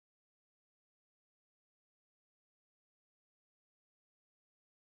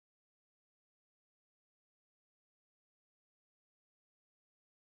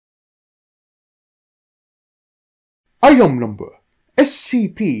Item Number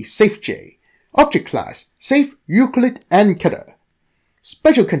SCP SAFE J. Object Class Safe, Euclid, and Keter.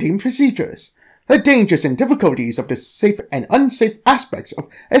 Special Containment Procedures. The dangers and difficulties of the safe and unsafe aspects of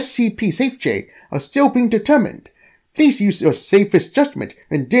SCP SAFE J are still being determined. Please use your safest judgment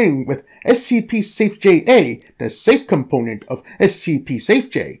when dealing with SCP SAFE J-A, the safe component of SCP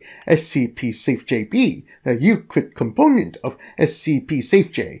SAFE J, SCP SAFE J-B, the Euclid component of SCP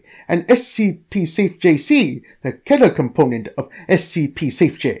SAFE J, and SCP SAFE J-C, the Keter component of SCP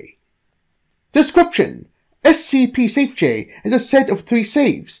SAFE J. Description: SCP SAFE J is a set of 3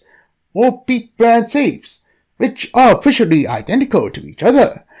 safes, or Beat brand safes, which are visually identical to each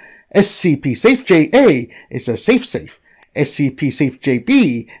other. SCP SAFE J-A is a safe safe, SCP SAFE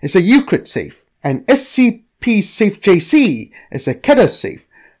J-B is a Euclid safe, and SCP SAFE J-C is a Keter safe.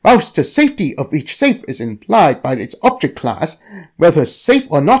 Whilst the safety of each safe is implied by its object class, whether safe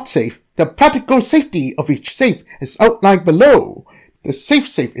or not safe, the practical safety of each safe is outlined below. The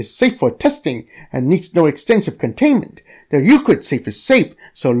safe is safe for testing and needs no extensive containment. The Euclid safe is safe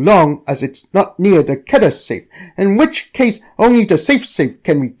so long as it's not near the Keter safe, in which case only the safe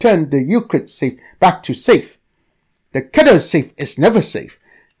can return the Euclid safe back to safe. The Keter safe is never safe.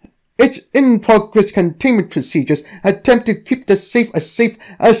 Its in-progress containment procedures attempt to keep the safe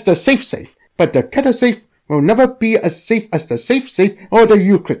as the safe, but the Keter safe will never be as safe as the safe or the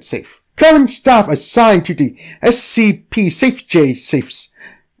Euclid safe. Current staff assigned to the SCP SAFE J safes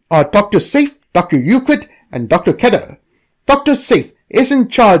are Dr. Safe, Dr. Euclid, and Dr. Keter. Dr. Safe is in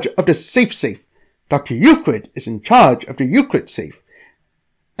charge of the safe. Dr. Euclid is in charge of the Euclid safe.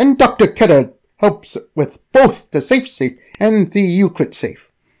 And Dr. Keter helps with both the safe and the Euclid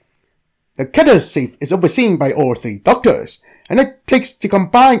safe. The Keter safe is overseen by all 3 doctors, and it takes the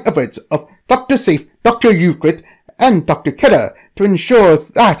combined efforts of Dr. Safe, Dr. Euclid, and Dr. Keter to ensure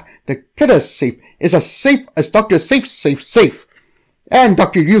that the Keter safe is as safe as Dr. Safe's safe, and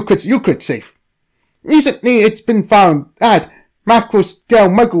Dr. Euclid's Euclid safe. Recently, it's been found that macro-scale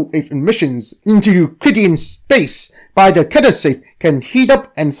microwave emissions into Euclidean space by the Keter safe can heat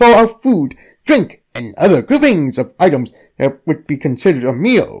up and thaw out food, drink, and other groupings of items that would be considered a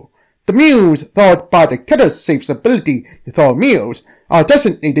meal. The meals thawed by the Keter safe's ability to thaw meals are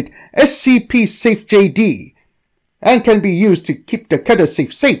designated SCP SAFE JD, and can be used to keep the Keter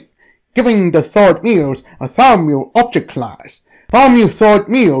safe, giving the thawed meals a thaw meal object class. Thaw meal thawed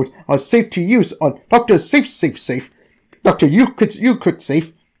meals are safe to use on Dr. Safe's safe, Dr. Euclid's Euclid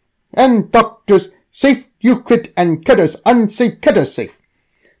safe, and Dr. Safe, Euclid, and Keter's unsafe Keter safe.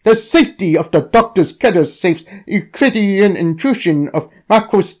 The safety of the Dr. Keter safe's Euclidean intrusion of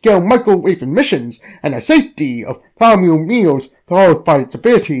macro-scale microwave emissions, and the safety of thaw meal meals thawed by its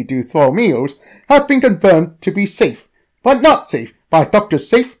ability to thaw meals, have been confirmed to be safe, but not safe by Dr.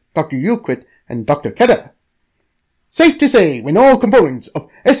 Safe, Dr. Euclid, and Dr. Keter. Safe to say, when all components of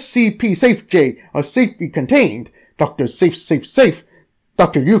SCP SAFE J are safely contained, Dr. Safe,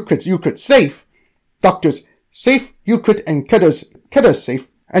 Dr. Euclid's Euclid safe, Drs. Safe, Euclid, and Keter's Keter safe,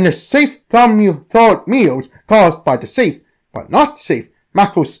 and the safe thawed meals caused by the safe, but not safe,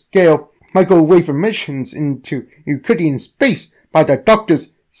 macro-scale microwave emissions into Euclidean space by the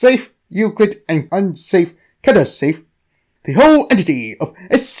Drs. Safe, Euclid, and unsafe Keter safe. The whole entity of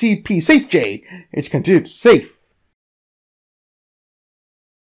SCP SAFE J is considered safe.